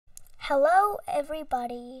Hello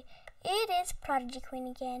everybody, it is Prodigy Queen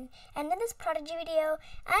again, and in this Prodigy video,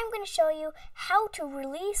 I'm going to show you how to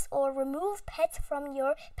release or remove pets from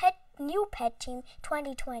your new pet team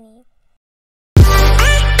 2020.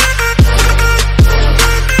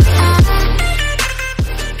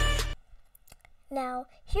 Now,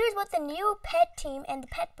 here's what the new pet team and the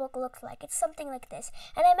pet book looks like. It's something like this,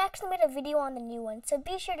 and I've actually made a video on the new one, so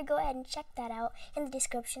be sure to go ahead and check that out in the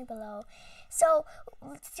description below. So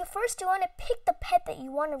first you want to pick the pet that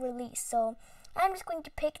you want to release. So I'm just going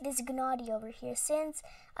to pick this Gnardi over here, since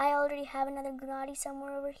I already have another Gnardi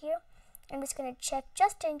somewhere over here. I'm just going to check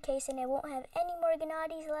just in case, and I won't have any more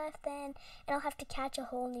Gnardis left then, and I'll have to catch a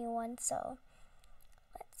whole new one. So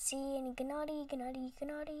let's see, any Gnardi.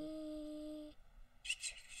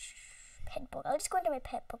 Pet book. I'll just go into my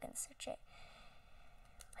pet book and search it.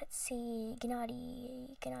 Let's see,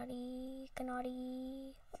 Gnardi.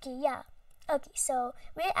 Okay, yeah. Okay, so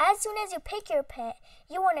as soon as you pick your pet,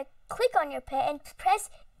 you want to click on your pet and press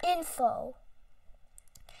info.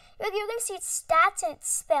 You're going to see its stats and its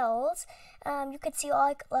spells. You could see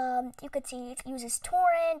it uses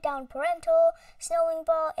torrent, down parental, snowing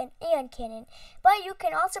ball, and aeon cannon. But you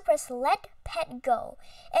can also press let pet go,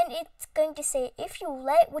 and it's going to say if you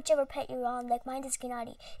let whichever pet you're on, like mine is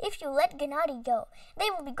Gnardi. If you let Gnardi go,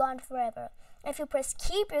 they will be gone forever. If you press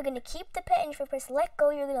keep, you're going to keep the pet, and if you press let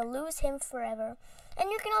go, you're going to lose him forever.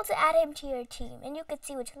 And you can also add him to your team, and you can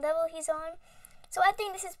see which level he's on. So I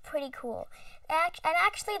think this is pretty cool. And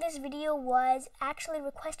actually, this video was actually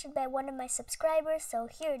requested by one of my subscribers, so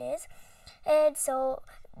here it is. And so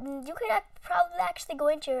you could probably actually go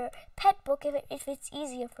into your pet book if it's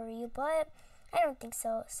easier for you, but I don't think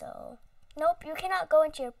so. So nope, you cannot go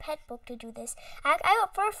into your pet book to do this. I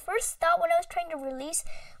first thought when I was trying to release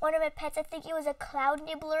one of my pets, I think it was a cloud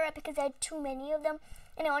nibbler because I had too many of them,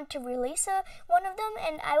 and I wanted to release one of them,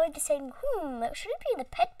 and I was deciding, should it be in the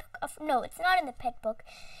pet book? No, it's not in the pet book.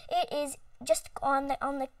 It is just on the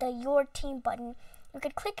your team button. You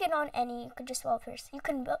could click it on any. You could just you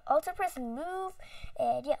can also press move,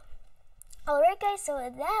 and yeah. Alright guys, so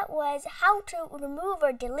that was how to remove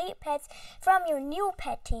or delete pets from your new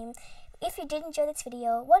pet team. If you did enjoy this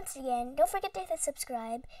video, once again, don't forget to hit the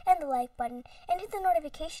subscribe and the like button, and hit the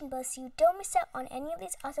notification bell so you don't miss out on any of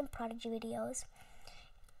these awesome Prodigy videos.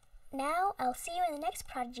 Now, I'll see you in the next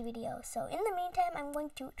Prodigy video. So in the meantime, I'm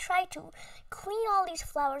going to try to clean all these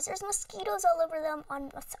flowers. There's mosquitoes all over them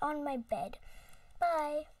on my bed.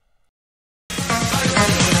 Bye.